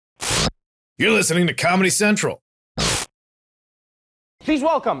You're listening to Comedy Central. Please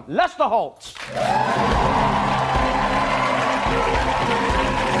welcome Lester Holt.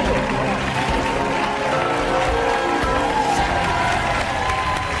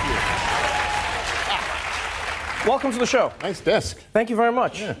 Welcome to the show. Nice desk. Thank you very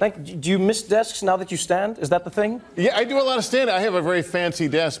much. Yeah. Do you miss desks now that you stand? Is that the thing? Yeah, I do a lot of standing. I have a very fancy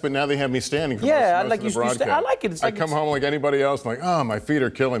desk, but now they have me standing for most I of like the you. broadcast. I like it. It's like I come home like anybody else, like, oh, my feet are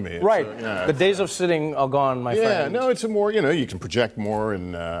killing me. Right. So, yeah, the days of sitting are gone, my friend. Yeah, no, it's a more, you can project more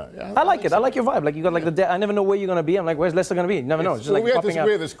and. I like it. I like your vibe. Like you got like I never know where you're gonna be. I'm like, where's Lester gonna be? You never know. It's just like we popping out.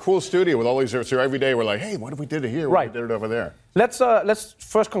 have this cool studio with all these. So every day we're like, hey, what if we did it here? What if we did it over there? Let's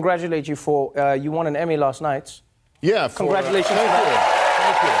first congratulate you for you won an Emmy last night. Yeah. Congratulations.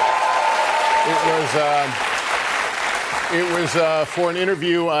 Thank you. It was for an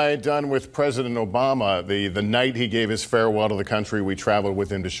interview I had done with President Obama. The night he gave his farewell to the country, we traveled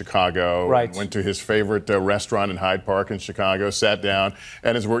with him to Chicago. Right. And went to his favorite restaurant in Hyde Park in Chicago, sat down,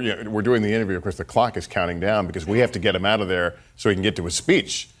 and as we're doing the interview, of course, the clock is counting down because we have to get him out of there so he can get to his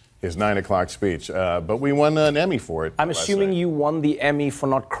speech. His 9 o'clock speech, but we won an Emmy for it. I'm assuming you won the Emmy for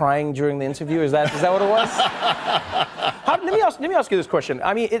not crying during the interview. Is that what it was? Let me ask you this question.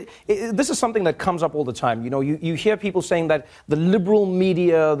 I mean, this is something that comes up all the time. You know, you hear people saying that the liberal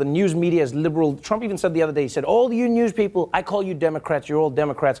media, the news media is liberal. Trump even said the other day, he said, all you news people, I call you Democrats, you're all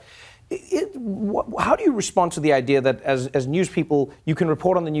Democrats. How do you respond to the idea that as news people, you can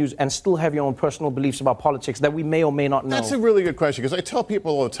report on the news and still have your own personal beliefs about politics that we may or may not know? That's a really good question, because I tell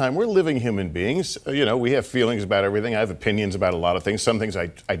people all the time, we're living human beings. We have feelings about everything. I have opinions about a lot of things. Some things I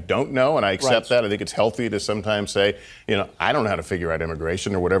don't know, and I accept that. I think it's healthy to sometimes say, I don't know how to figure out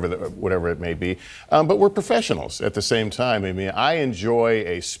immigration or whatever it may be. But we're professionals at the same time. I mean, I enjoy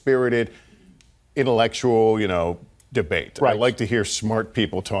a spirited, intellectual, debate. Right. I like to hear smart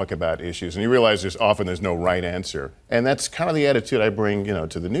people talk about issues, and you realize there's no right answer, and that's kind of the attitude I bring,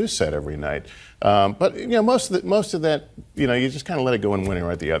 to the news set every night. But most of that, you just kind of let it go in one ear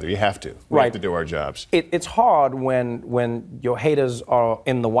or the other. You have to. We have to do our jobs. It's hard when your haters are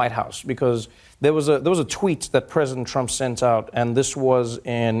in the White House, because there was a tweet that President Trump sent out, and this was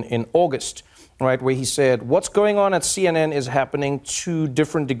in August, right, where he said, "What's going on at CNN is happening to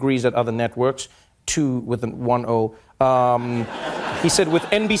different degrees at other networks." 2 with an 1-0. He said, with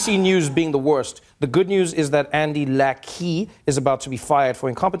NBC News being the worst, the good news is that Andy Lackey is about to be fired for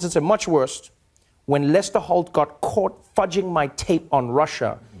incompetence, and much worse, when Lester Holt got caught fudging my tape on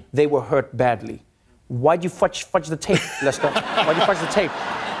Russia, they were hurt badly. Why'd you fudge the tape, Lester? Why'd you fudge the tape?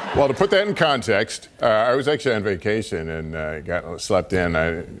 Well, to put that in context, I was actually on vacation and slept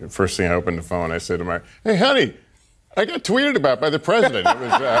in. First thing I opened the phone, I said to my, hey, honey, I got tweeted about by the president. It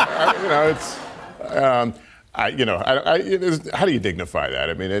was, how do you dignify that?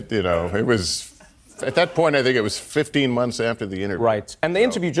 I mean, it was, at that point, I think it was 15 months after the interview. Right. And the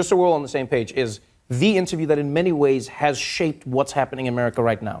interview, just so we're all on the same page, is the interview that in many ways has shaped what's happening in America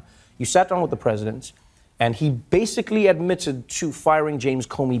right now. You sat down with the president, and he basically admitted to firing James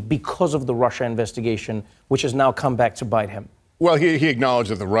Comey because of the Russia investigation, which has now come back to bite him. Well, he acknowledged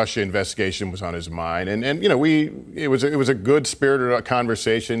that the Russia investigation was on his mind, and it was a good spirited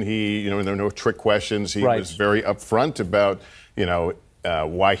conversation. There were no trick questions. He was very upfront about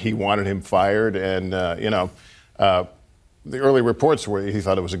why he wanted him fired, and the early reports were he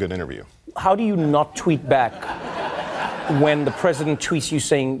thought it was a good interview. How do you not tweet back when the president tweets you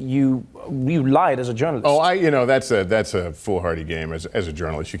saying you lied as a journalist? Oh, that's a foolhardy game as a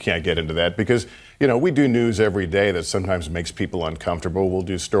journalist. You can't get into that because, we do news every day that sometimes makes people uncomfortable. We'll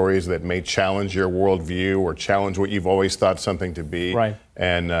do stories that may challenge your worldview or challenge what you've always thought something to be. Right.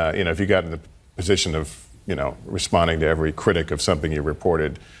 And, if you got in the position of, responding to every critic of something you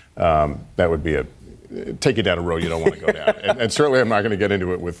reported, that would be take you down a road you don't want to go down. And certainly I'm not going to get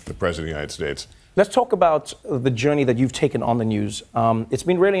into it with the President of the United States. Let's talk about the journey that you've taken on the news. It's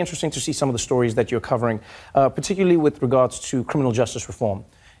been really interesting to see some of the stories that you're covering, particularly with regards to criminal justice reform.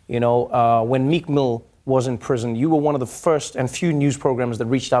 When Meek Mill was in prison, you were one of the first and few news programs that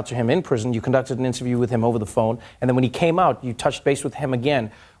reached out to him in prison. You conducted an interview with him over the phone, and then when he came out, you touched base with him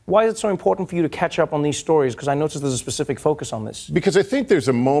again. Why is it so important for you to catch up on these stories? Because I noticed there's a specific focus on this. Because I think there's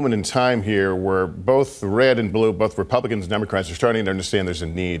a moment in time here where both red and blue, both Republicans and Democrats, are starting to understand there's a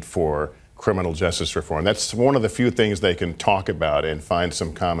need for criminal justice reform. That's one of the few things they can talk about and find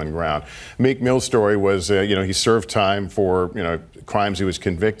some common ground. Meek Mill's story was, he served time for, crimes he was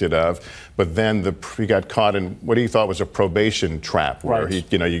convicted of, but then he got caught in what he thought was a probation trap, where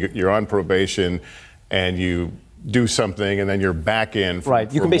you're on probation and you do something, and then you're back in.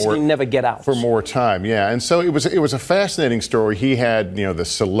 Right. You can basically never get out. For more time, yeah. And so it was a fascinating story. He had, the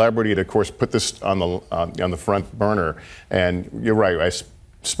celebrity to, of course, put this on the front burner. And you're right. I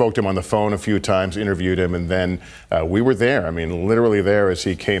spoke to him on the phone a few times, interviewed him, and then we were there. I mean, literally there as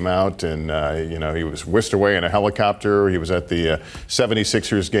he came out, and he was whisked away in a helicopter. He was at the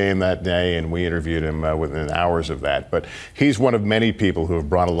 76ers game that day, and we interviewed him within hours of that. But he's one of many people who have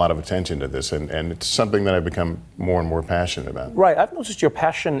brought a lot of attention to this, and it's something that I've become more and more passionate about. Right. I've noticed your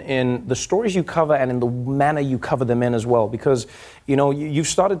passion in the stories you cover and in the manner you cover them in as well, because you've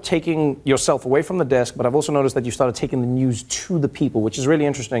started taking yourself away from the desk, but I've also noticed that you started taking the news to the people, which is really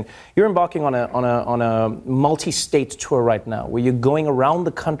interesting. You're embarking on a multi-state tour right now, where you're going around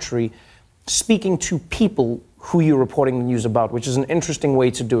the country speaking to people who you're reporting the news about, which is an interesting way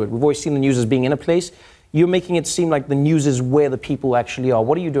to do it. We've always seen the news as being in a place. You're making it seem like the news is where the people actually are.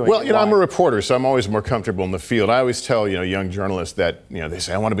 What are you doing? Well, I'm a reporter, so I'm always more comfortable in the field. I always tell, young journalists that, they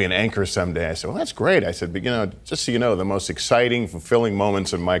say, I want to be an anchor someday. I said, well, that's great. I said, but, just so you know, the most exciting, fulfilling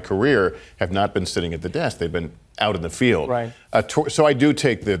moments in my career have not been sitting at the desk. They've been out in the field. Right. So I do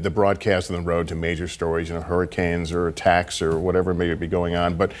take the broadcast on the road to major stories, hurricanes or attacks or whatever may be going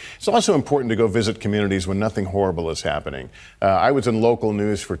on. But it's also important to go visit communities when nothing horrible is happening. I was in local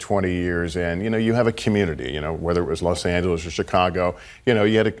news for 20 years, and, you have a community, whether it was Los Angeles or Chicago, you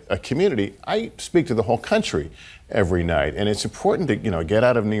had a community. I speak to the whole country every night, and it's important to, get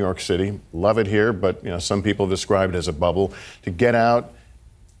out of New York City. Love it here, but, some people describe it as a bubble. To get out,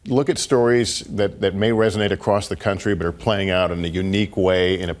 look at stories that may resonate across the country but are playing out in a unique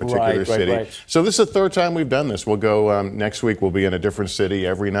way in a particular city. Right. So this is the third time we've done this. We'll go next week. We'll be in a different city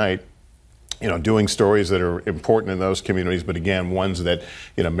every night, doing stories that are important in those communities, but again, ones that,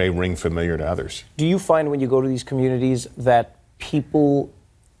 may ring familiar to others. Do you find when you go to these communities that people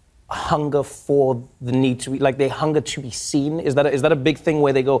hunger for the need to be, like they hunger to be seen? Is that a big thing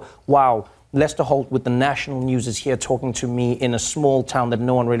where they go, wow, Lester Holt with the national news is here talking to me in a small town that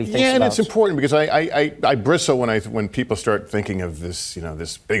no one really thinks about? Yeah, and it's important because I bristle when people start thinking of this,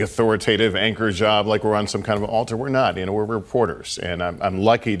 this big authoritative anchor job like we're on some kind of altar. We're not. We're reporters, and I'm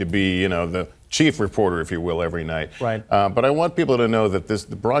lucky to be, the chief reporter, if you will, every night. Right. But I want people to know that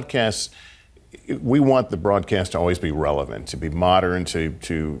the broadcast. We want the broadcast to always be relevant, to be modern,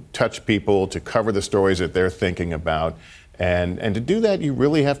 to touch people, to cover the stories that they're thinking about. And to do that, you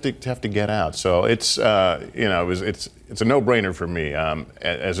really have to get out. So it's it's a no-brainer for me.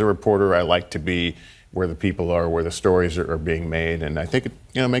 As a reporter, I like to be where the people are, where the stories are being made, and I think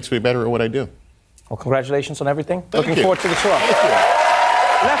it makes me better at what I do. Well, congratulations on everything. Thank Looking you. forward to the tour. Thank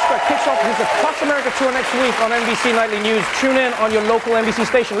you. Lester kicks off his Across America tour next week on NBC Nightly News. Tune in on your local NBC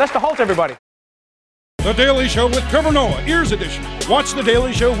station. Lester Holt, everybody. The Daily Show with Trevor Noah, Ears Edition. Watch The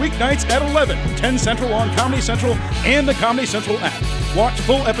Daily Show weeknights at 11, 10 Central on Comedy Central and the Comedy Central app. Watch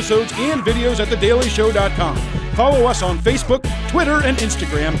full episodes and videos at thedailyshow.com. Follow us on Facebook, Twitter, and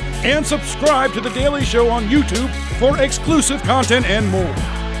Instagram, and subscribe to The Daily Show on YouTube for exclusive content and more.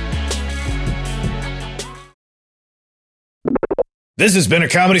 This has been a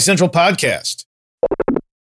Comedy Central podcast.